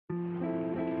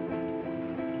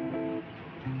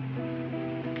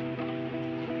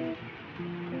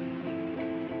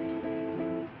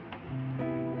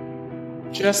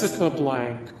Jessica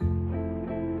Blank.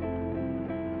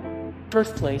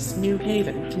 Birthplace, New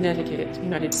Haven, Connecticut,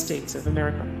 United States of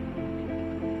America.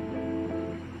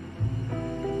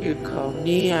 Yuko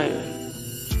Nii.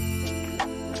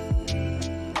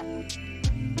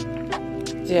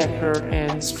 Decker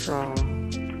Anstrom.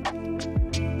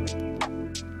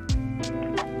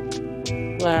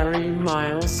 Larry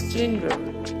Miles Dinger.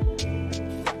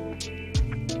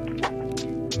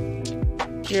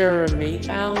 Jeremy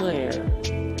Allaire.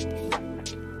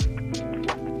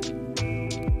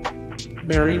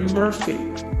 Mary Murphy.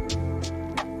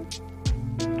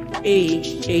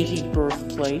 Age 80,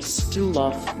 birthplace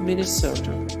Duluth,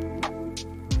 Minnesota.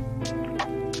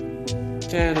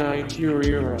 Danai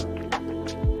Gurira.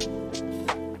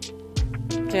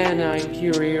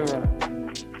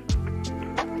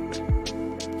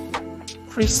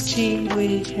 Christine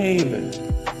Lee Heyman.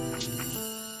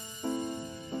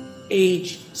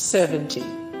 Age 70.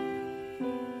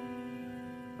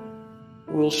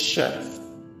 Will Sheff.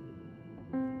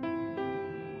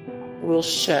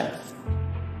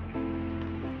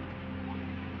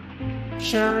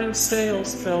 Sharon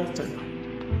Sales Felton.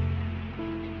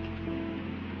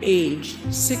 Age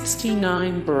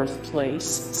 69, birthplace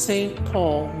St.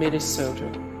 Paul,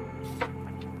 Minnesota.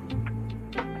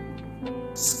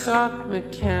 Scott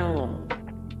McCallum.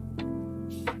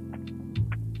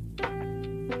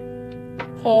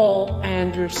 Paul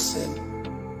Anderson.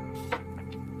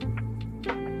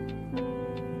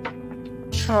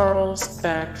 Charles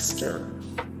Baxter.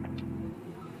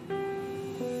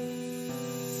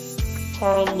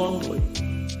 Carl Lungley.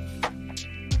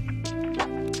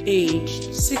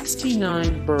 Age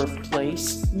 69,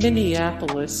 birthplace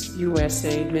Minneapolis,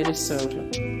 USA, Minnesota.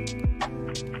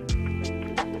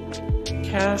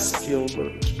 Cass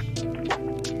Gilbert.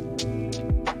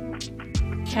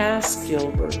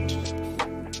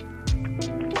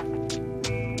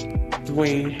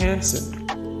 Dwayne Hanson.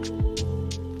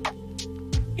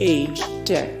 Age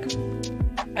Dec.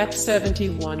 At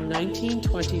 71,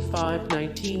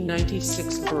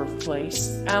 1925-1996,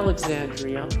 birthplace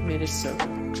Alexandria, Minnesota.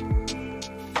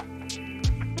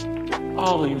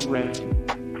 Ollie Wren.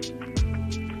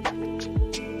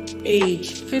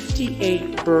 Age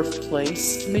 58,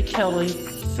 birthplace McKelly,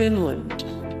 Finland.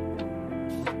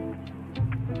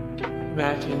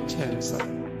 Matt Intensa.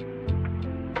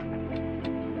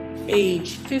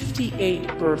 Age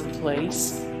 58,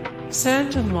 birthplace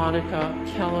Santa Monica,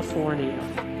 California.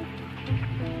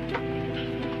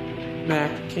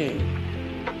 Matt King.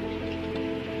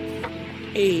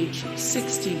 Age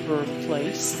 60,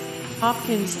 birthplace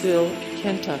Hopkinsville,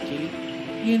 Kentucky,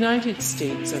 United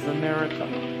States of America.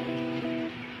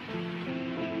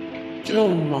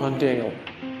 Joan Mondale.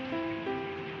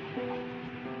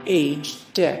 Age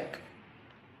Dec.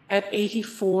 At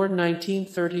 84,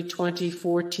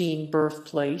 1930-2014,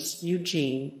 birthplace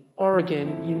Eugene,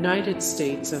 Oregon, United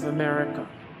States of America.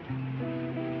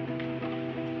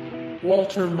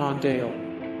 Walter Mondale.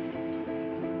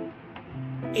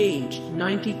 Age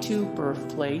 92,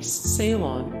 birthplace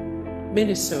Ceylon,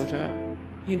 Minnesota,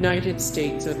 United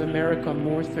States of America.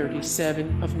 More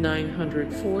 37 of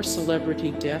 904 celebrity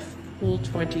death pool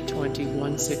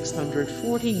 2021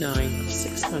 649 of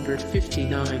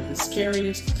 659 the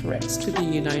scariest threats to the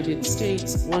United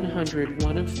States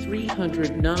 101 of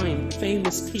 309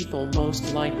 famous people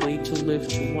most likely to live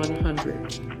to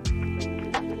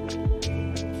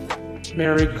 100.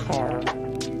 Mary Carr.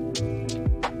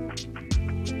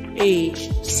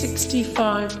 Age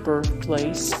 65,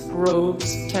 birthplace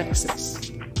Groves,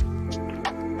 Texas.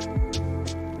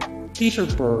 Peter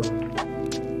Berg.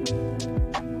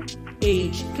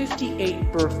 Age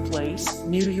 58, birthplace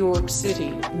New York City,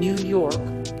 New York,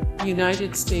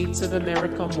 United States of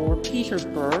America. More Peter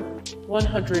Berg,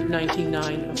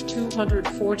 199 of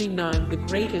 249 the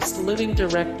greatest living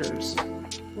directors,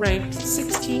 ranked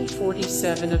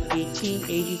 1647 of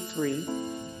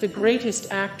 1883, the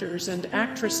greatest actors and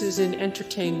actresses in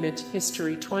entertainment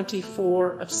history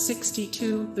 24 of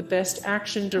 62 the best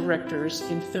action directors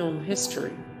in film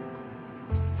history.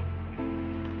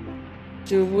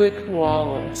 DeWitt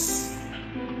Wallace.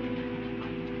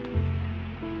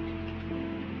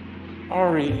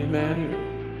 Ari Emanuel.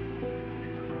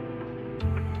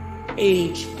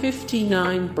 Age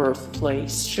 59,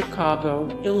 birthplace Chicago,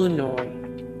 Illinois.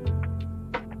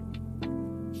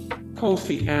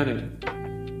 Kofi Annan.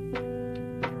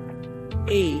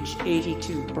 Age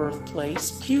 82,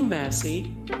 birthplace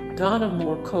Kumasi, Ghana.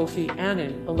 More Kofi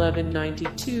Annan,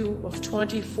 1192 of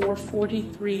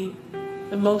 2443,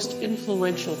 The most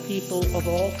influential people of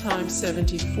all time,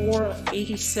 74 of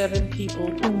 87 people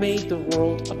who made the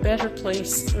world a better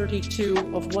place, 32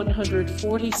 of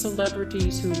 140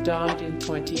 celebrities who died in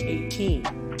 2018.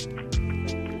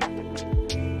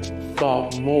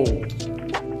 Bob Mould.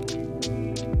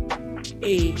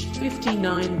 Age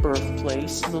 59,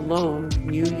 birthplace Malone,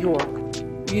 New York,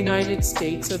 United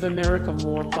States of America.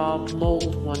 More Bob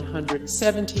Mould,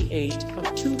 178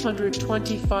 of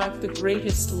 225 the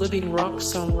greatest living rock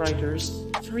songwriters,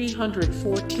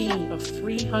 314 of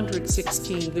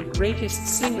 316 the greatest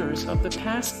singers of the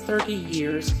past 30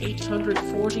 years,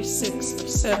 846 of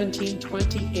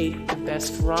 1728 the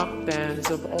best rock bands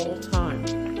of all time.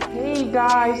 Hey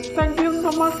guys, thank you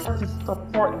so much for the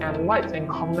support and likes and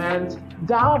comments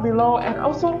down below, and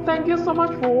also thank you so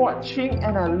much for watching,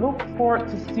 and I look forward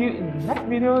to see you in the next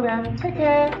video. Then take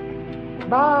care,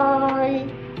 bye.